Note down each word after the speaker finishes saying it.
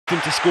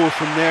him to score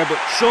from there, but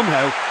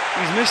somehow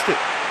he's missed it.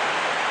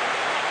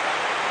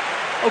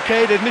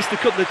 Okay, they've missed a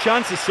couple of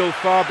chances so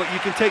far, but you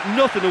can take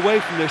nothing away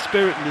from their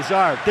spirit and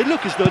desire. They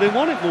look as though they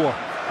want it more.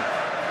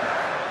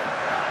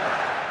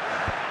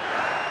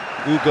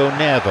 Hugo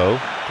Nervo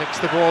picks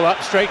the ball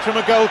up straight from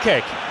a goal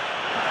kick.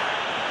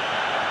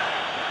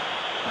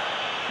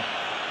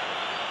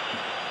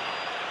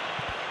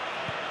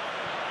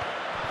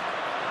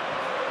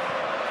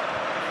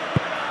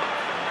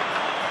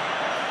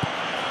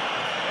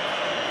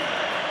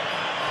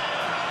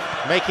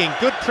 Making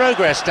good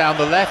progress down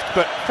the left,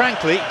 but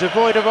frankly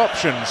devoid of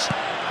options.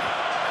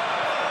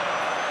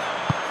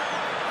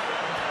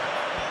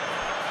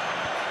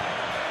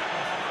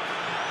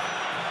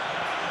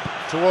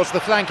 Towards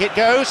the flank it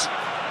goes.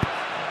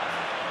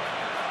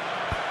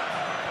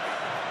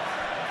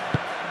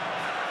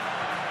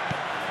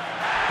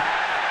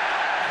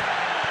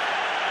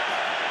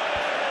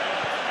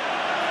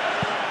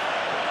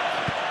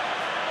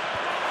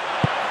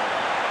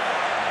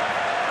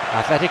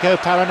 Atletico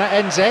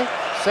Paranaense,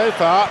 so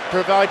far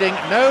providing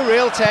no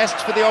real test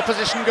for the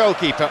opposition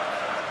goalkeeper.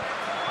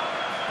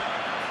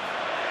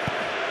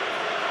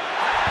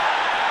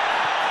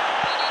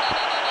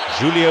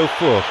 Julio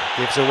Fur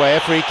gives away a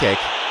free kick.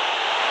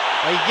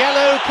 A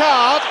yellow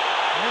card,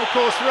 no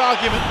cause for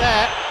argument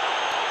there.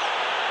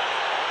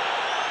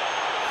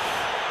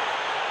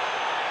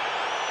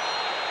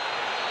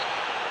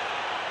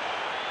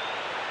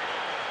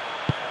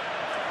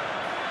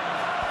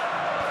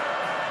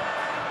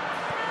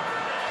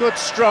 Good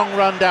strong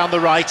run down the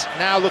right,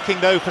 now looking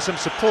though for some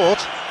support.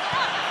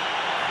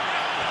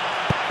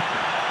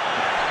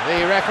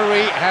 The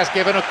referee has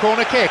given a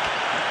corner kick.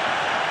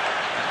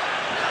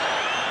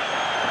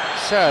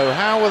 So,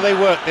 how will they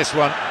work this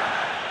one?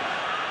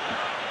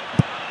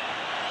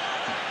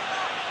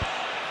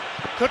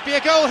 Could be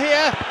a goal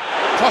here,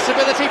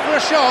 possibility for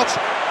a shot.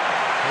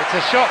 It's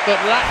a shot that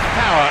lacked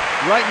power.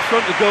 Right in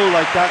front of the goal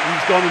like that, and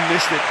he's gone and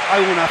missed it. I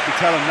won't have to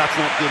tell him that's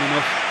not good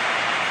enough.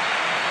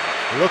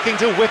 Looking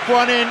to whip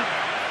one in.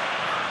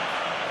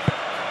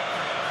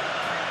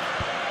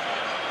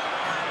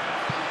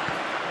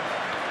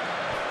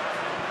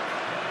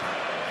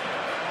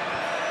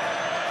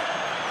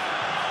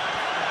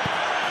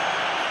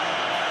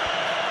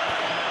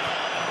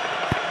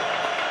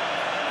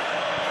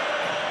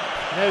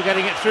 No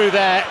getting it through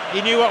there.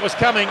 He knew what was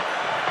coming.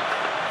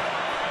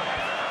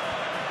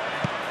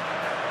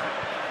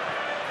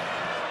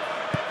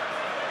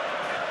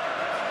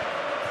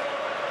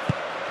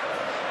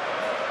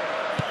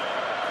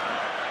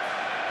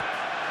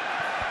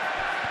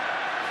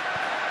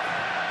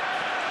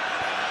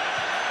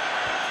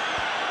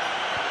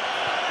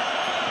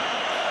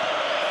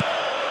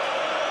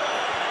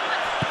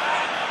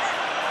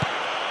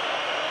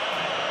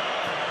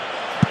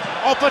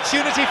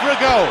 Opportunity for a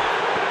goal.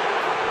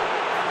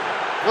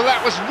 Well,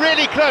 that was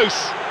really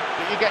close,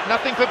 but you get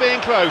nothing for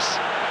being close.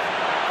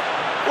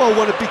 Well,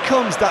 when it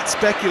becomes that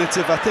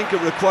speculative, I think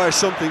it requires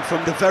something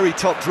from the very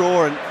top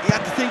drawer, and he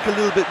had to think a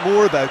little bit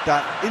more about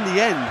that. In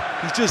the end,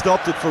 he's just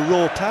opted for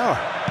raw power.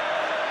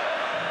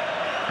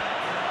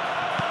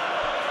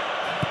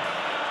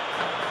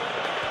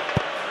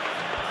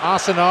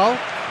 Arsenal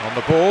on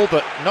the ball,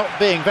 but not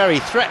being very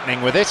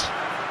threatening with it.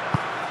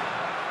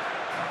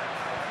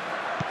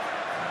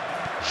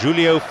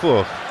 Julio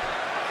Fur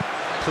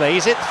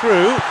plays it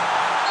through.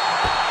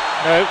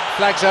 No,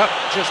 flags up,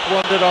 just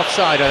wandered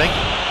offside, I think.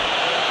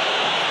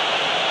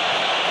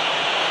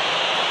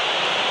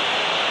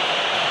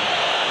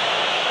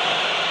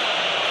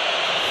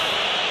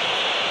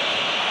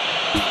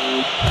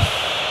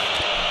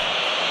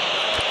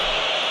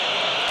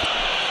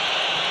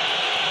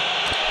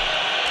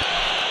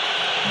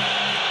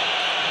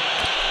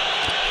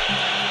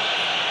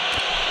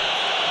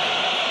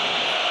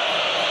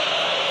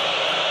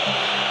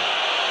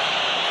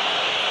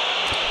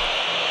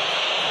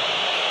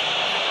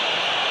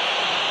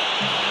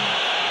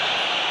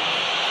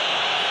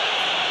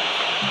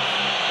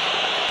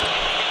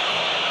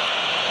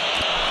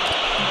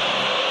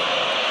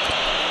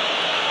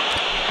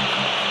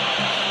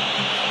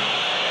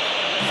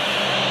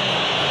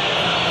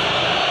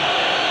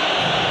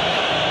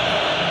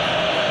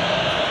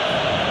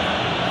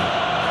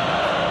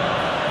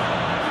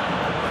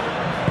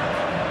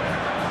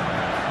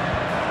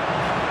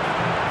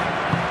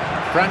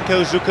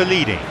 Franco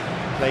Zuccolini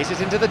plays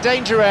it into the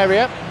danger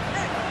area.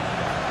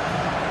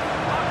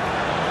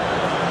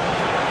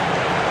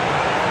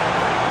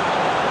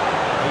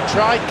 He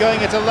tried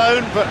going it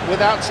alone, but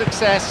without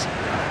success.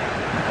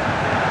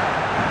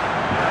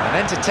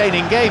 An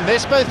entertaining game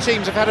this. Both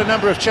teams have had a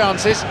number of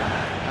chances.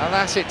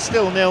 Alas, it's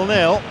still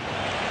 0-0.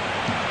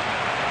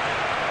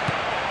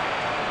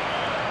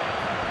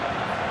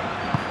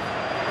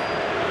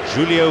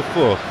 Julio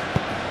Fur.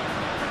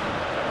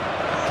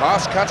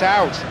 Pass cut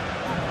out.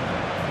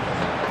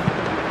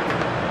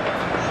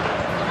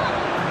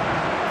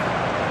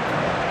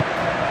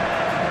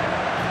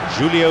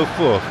 Julio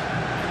Fur.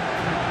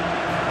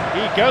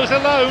 He goes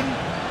alone.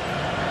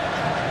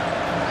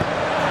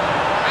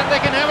 And they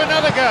can have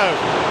another go.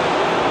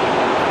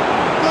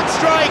 Good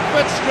strike,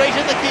 but straight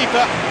at the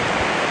keeper.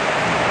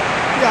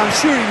 Yeah, I'm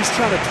sure he was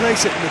trying to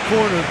place it in the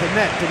corner of the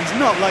net, but he's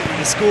not likely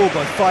to score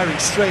by firing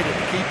straight at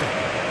the keeper.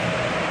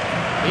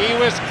 He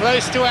was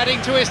close to adding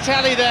to his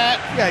tally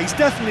there. Yeah, he's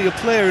definitely a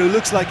player who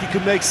looks like he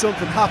can make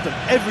something happen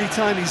every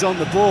time he's on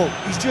the ball.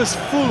 He's just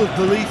full of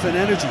belief and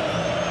energy.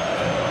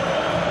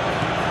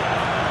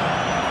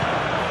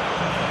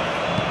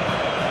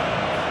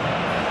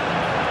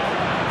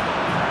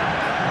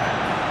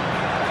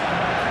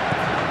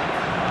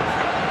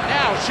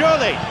 Now,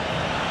 surely,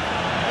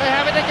 they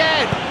have it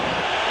again.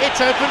 It's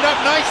opened up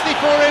nicely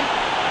for him.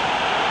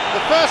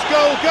 The first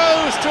goal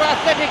goes to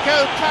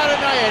Atletico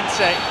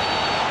Paranaense.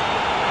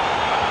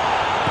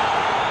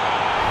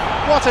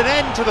 What an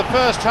end to the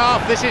first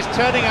half this is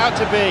turning out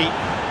to be.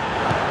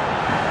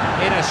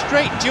 In a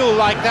straight duel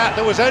like that,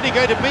 there was only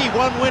going to be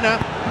one winner.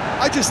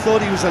 I just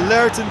thought he was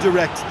alert and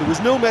direct. There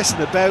was no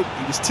messing about.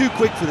 He was too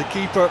quick for the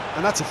keeper,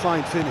 and that's a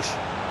fine finish.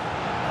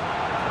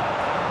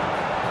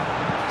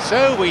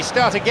 So we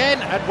start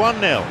again at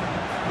 1-0.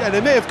 Yeah, they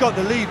may have got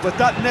the lead, but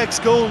that next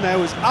goal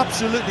now is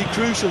absolutely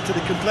crucial to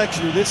the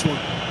complexion of this one.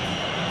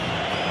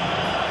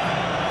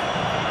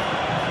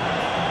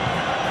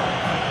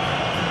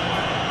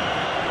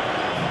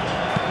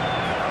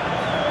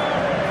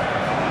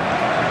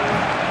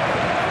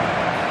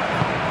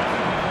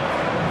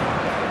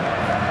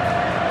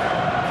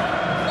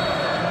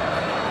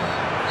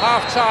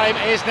 Half-time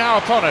is now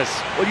upon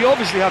us. Well, you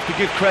obviously have to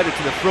give credit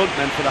to the front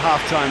men for the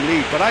half-time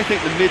lead, but I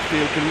think the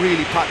midfield can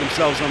really pat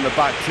themselves on the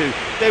back too.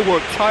 They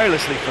work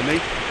tirelessly for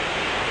me.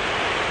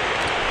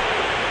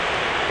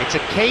 It's a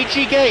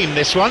cagey game,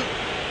 this one.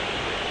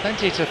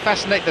 Plenty to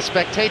fascinate the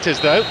spectators,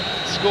 though.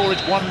 Score is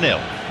 1-0.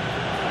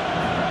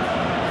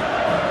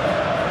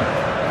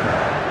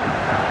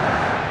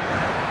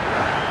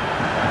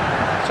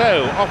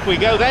 So, off we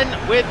go then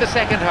with the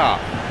second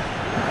half.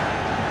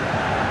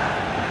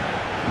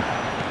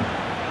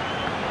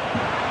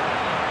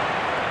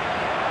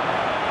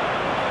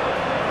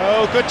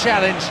 Oh, good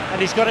challenge,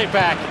 and he's got it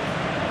back.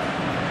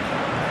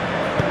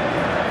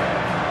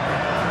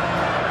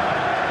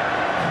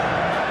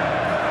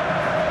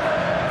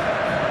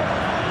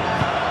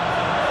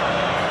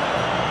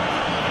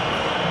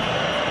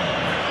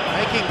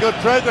 Making good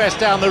progress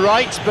down the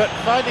right, but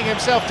finding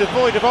himself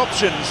devoid of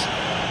options.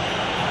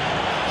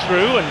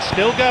 Through and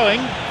still going.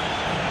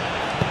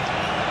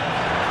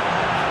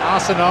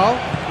 Arsenal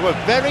were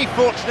very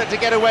fortunate to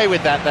get away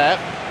with that there.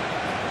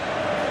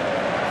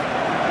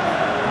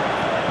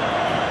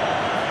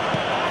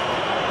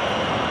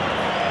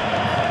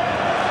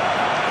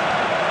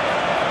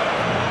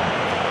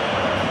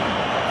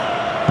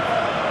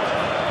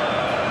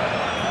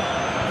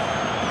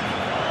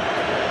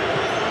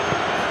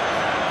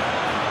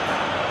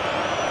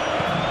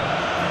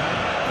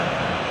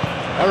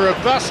 A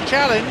robust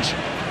challenge.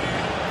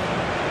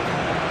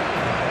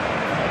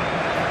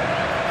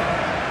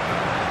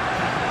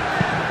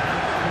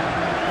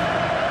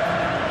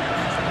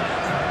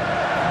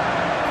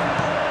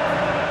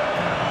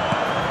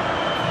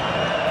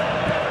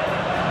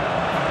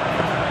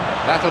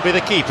 That'll be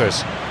the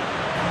keepers.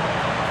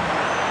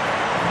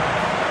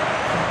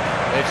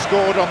 They've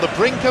scored on the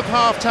brink of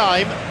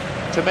half-time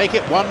to make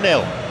it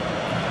 1-0.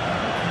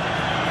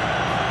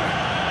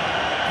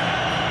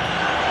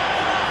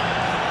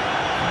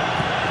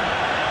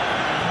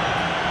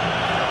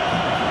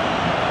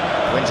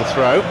 Wins a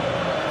throw.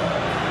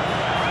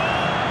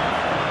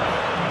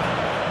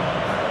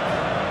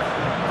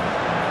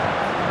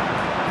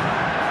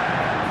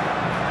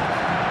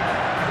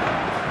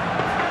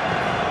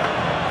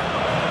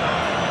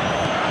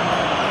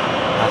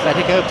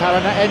 Atletico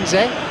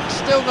Paranaense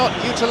still not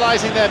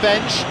utilising their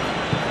bench.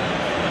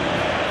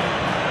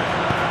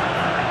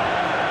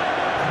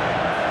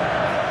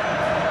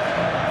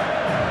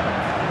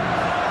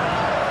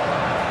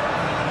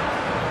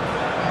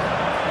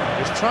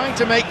 He's trying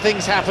to make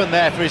things happen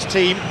there for his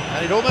team,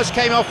 and it almost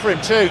came off for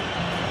him too.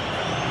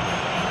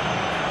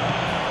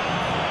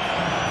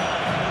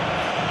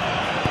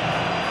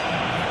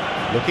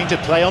 Looking to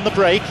play on the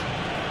break.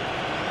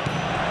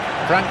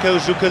 Franco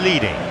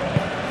Zuccalini.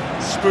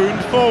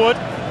 Spooned forward.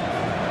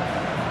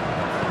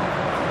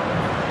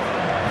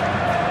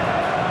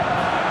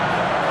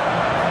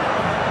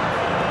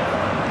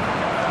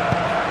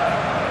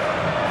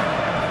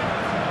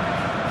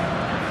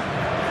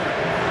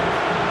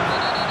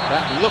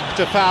 That looked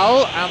a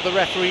foul, and the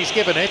referee's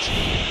given it.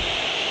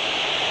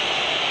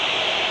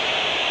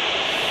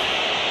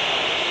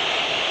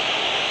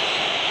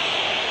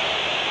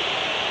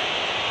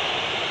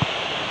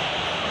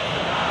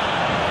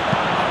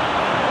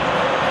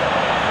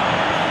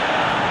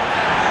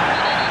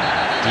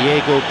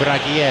 Diego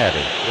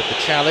Bragieri with the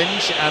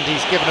challenge, and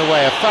he's given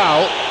away a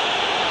foul.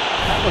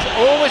 That was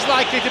always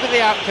likely to be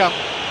the outcome.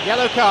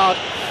 Yellow card.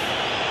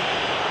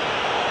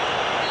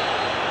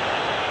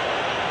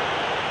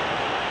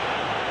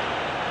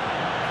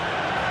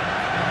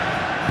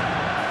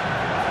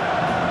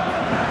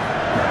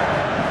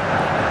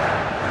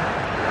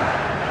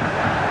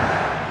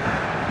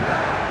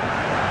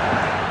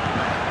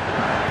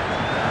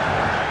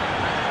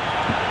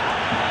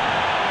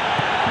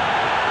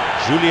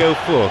 Julio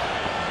Fur.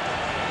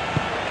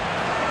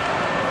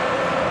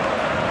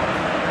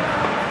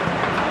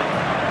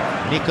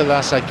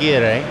 Nicolas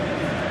Aguirre.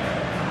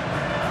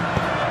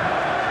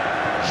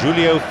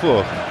 Julio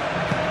Fur.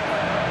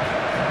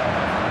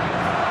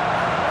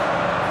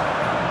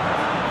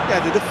 Yeah,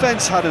 the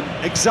defence had him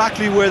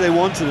exactly where they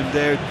wanted him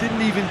there.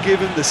 Didn't even give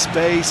him the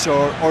space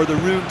or the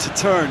room to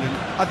turn. And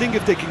I think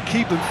if they can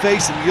keep him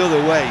facing the other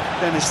way,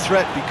 then his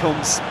threat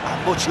becomes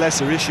a much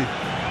lesser issue.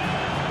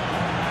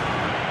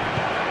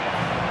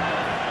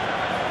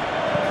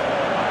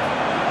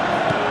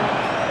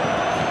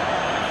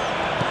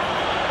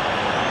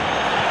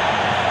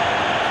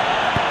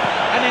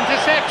 An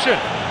interception.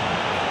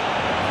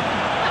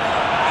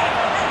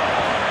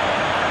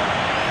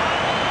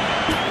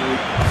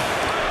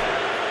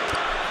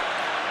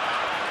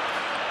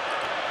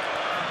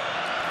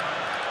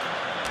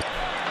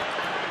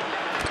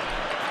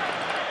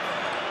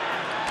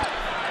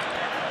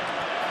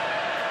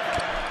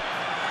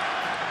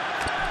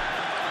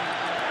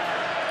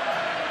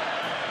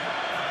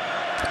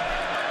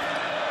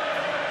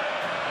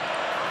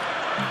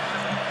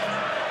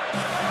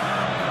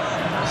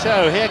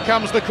 So here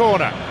comes the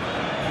corner.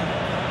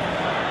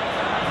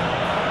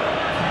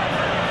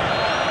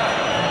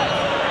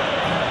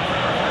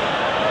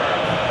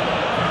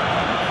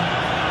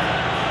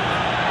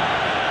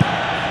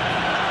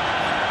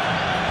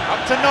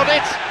 Up to nod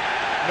it.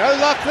 No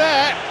luck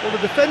there. Well, the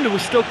defender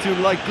was stuck to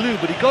him like glue,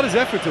 but he got his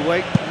effort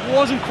away.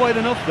 Wasn't quite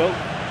enough, though.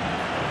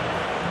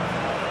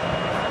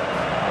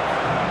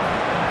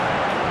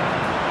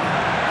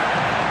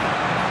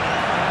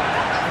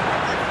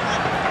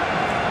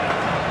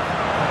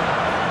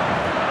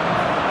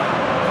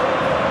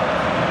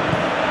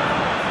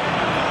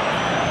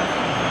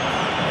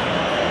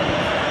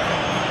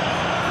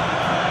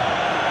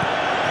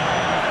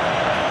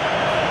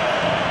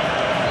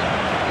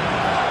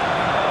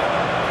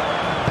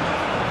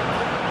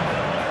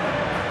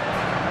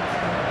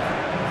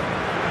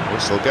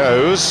 Whistle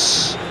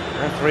goes.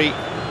 Referee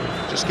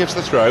just gives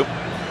the throw.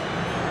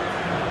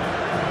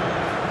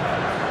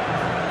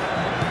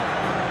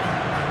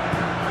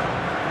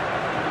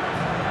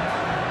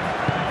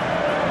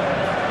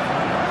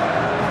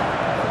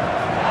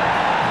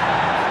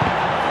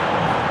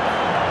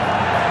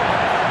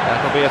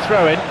 That'll be a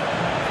throw-in.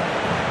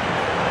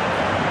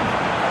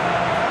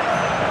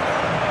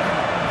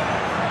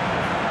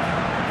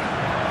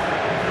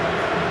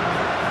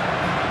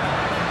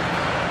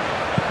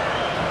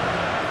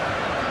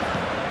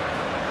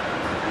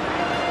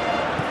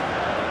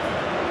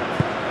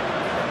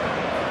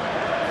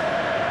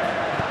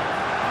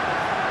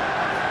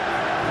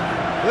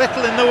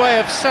 Little in the way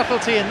of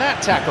subtlety in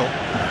that tackle.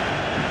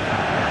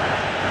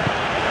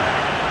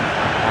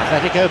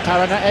 Atletico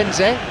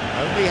Paranaense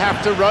only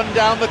have to run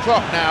down the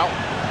clock now.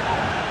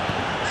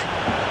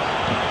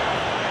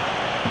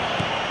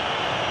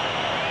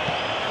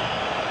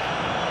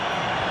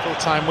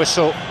 Full-time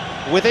whistle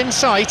within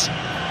sight.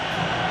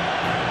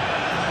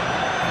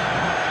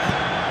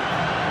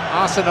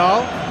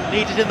 Arsenal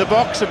needed in the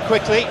box and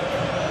quickly.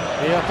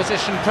 The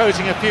opposition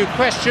posing a few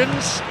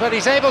questions, but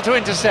he's able to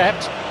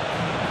intercept.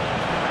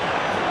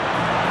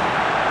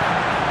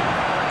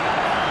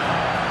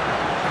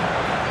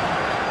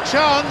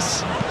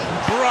 Chance,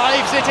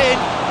 drives it in.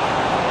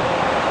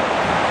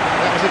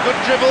 That was a good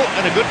dribble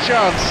and a good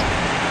chance.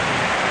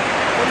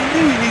 Well, he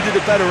knew he needed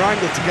a better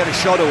angle to get a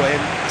shot away,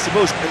 and I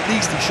suppose at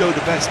least he showed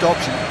the best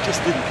option. It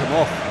just didn't come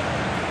off.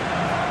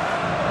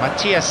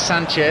 Matias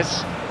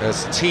Sanchez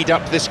has teed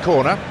up this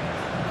corner.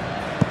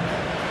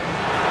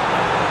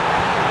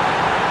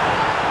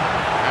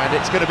 And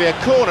it's going to be a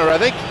corner, I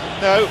think.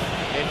 No,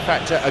 in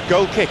fact, a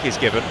goal kick is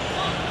given.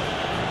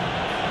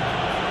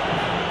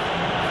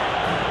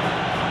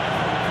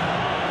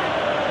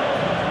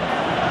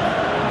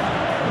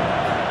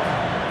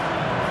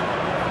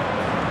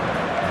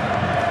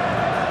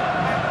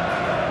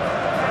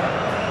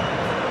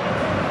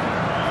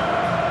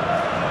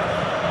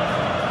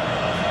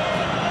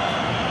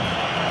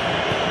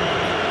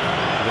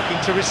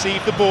 To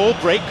receive the ball,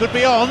 break could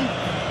be on.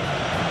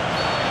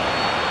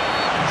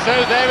 So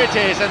there it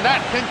is, and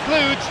that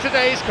concludes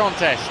today's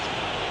contest.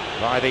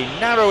 By the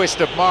narrowest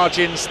of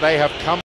margins, they have come